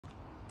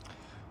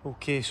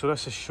Okay, so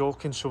this is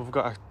shocking. So we've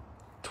got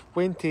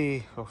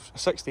a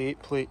 68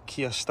 plate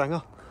Kia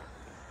Stinger.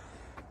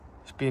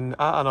 It's been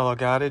at another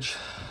garage,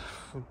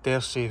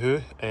 dare say who.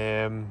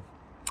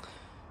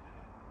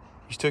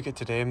 He's took it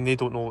to them, they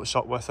don't know what's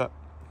up with it,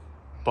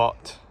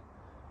 but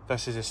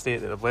this is the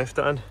state that they've left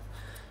it in.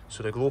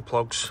 So the glow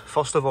plugs,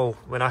 first of all,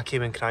 when I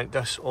came and cranked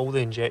this, all the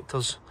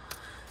injectors,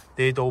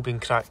 they'd all been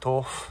cracked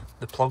off,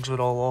 the plugs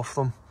were all off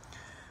them.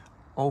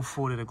 All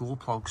 4 of the glow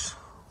plugs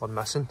were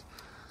missing.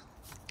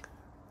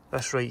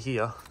 This right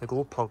here, the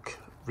glow plug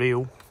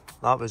rail,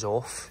 that was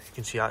off. You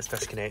can see that's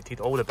disconnected.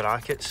 All the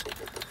brackets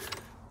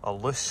are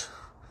loose.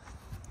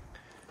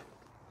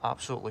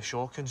 Absolutely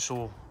shocking.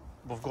 So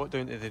we've got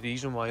down to the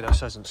reason why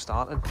this isn't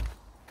starting.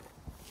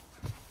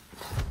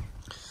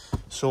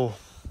 So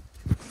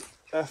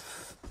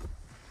if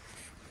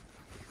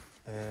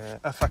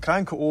I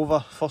crank it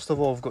over, first of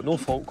all, I've got no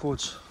fault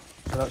codes.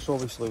 So that's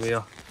obviously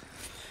where,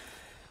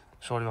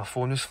 sorry my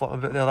phone was flipping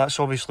a bit there, that's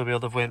obviously where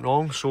they've went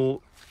wrong.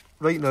 So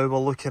right now we're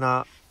looking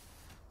at,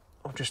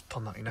 I'll just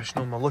turn that ignition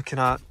on, we're looking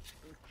at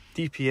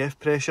DPF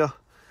pressure.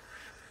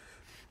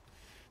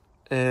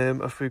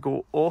 If we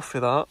go off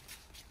of that,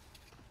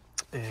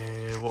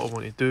 what I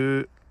want to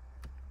do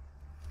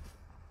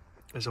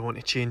is I want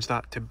to change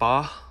that to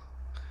bar.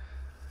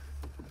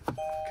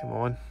 Come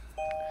on.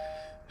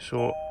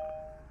 So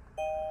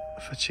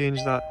if I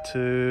change that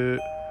to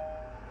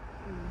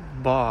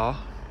bar,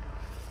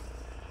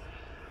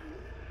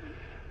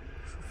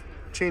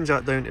 change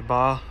that down to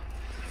bar,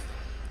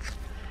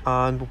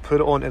 and we'll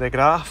put it onto the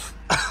graph.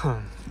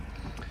 And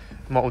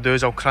what I'll do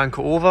is I'll crank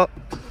it over.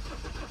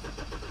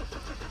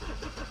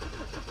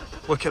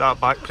 Look at that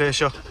back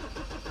pressure,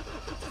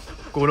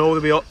 going all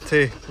the way up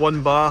to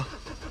 1 bar.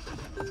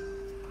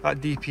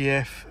 That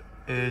DPF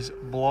is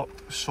block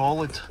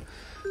solid.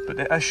 But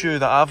the issue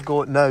that I've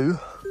got now,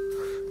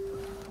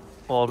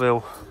 or well,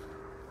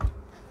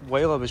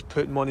 while I was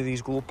putting one of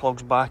these glow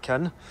plugs back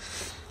in,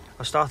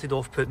 I started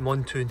off putting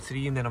 1, 2 and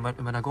 3, and then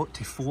when I got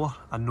to 4,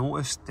 I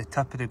noticed the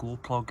tip of the glow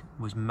plug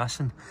was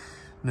missing.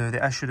 Now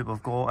the issue that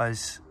we've got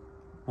is,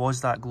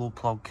 was that glow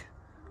plug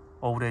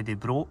already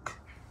broke,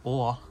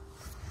 or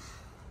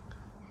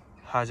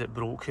has it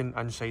broken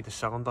inside the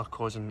cylinder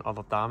causing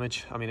other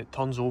damage? I mean, it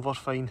turns over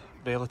fine,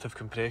 relative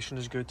compression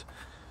is good,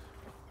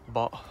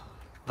 but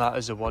that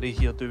is the worry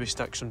here. Do we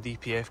stick some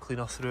DPF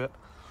cleaner through it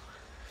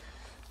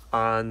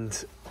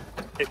and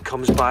it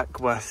comes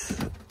back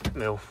with,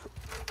 well,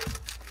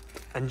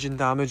 engine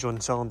damage on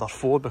cylinder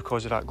 4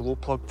 because of that glow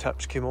plug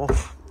tips came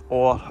off?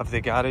 Or have the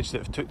garage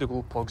that have took the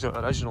glow plugs out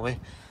originally,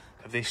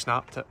 have they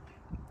snapped it?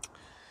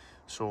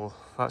 So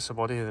that's the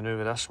worry of the new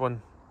with this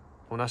one.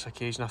 On this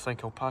occasion, I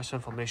think I'll pass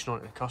information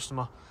on to the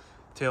customer,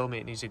 tell him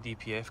it needs a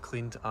DPF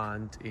cleaned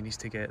and he needs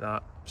to get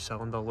that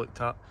cylinder looked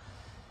at.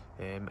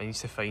 He needs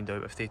to find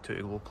out if they took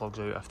the glow plugs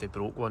out, if they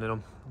broke one of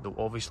them. They'll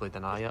obviously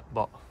deny it,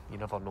 but you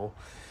never know.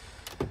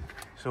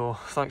 So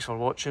thanks for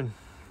watching,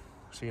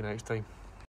 see you next time.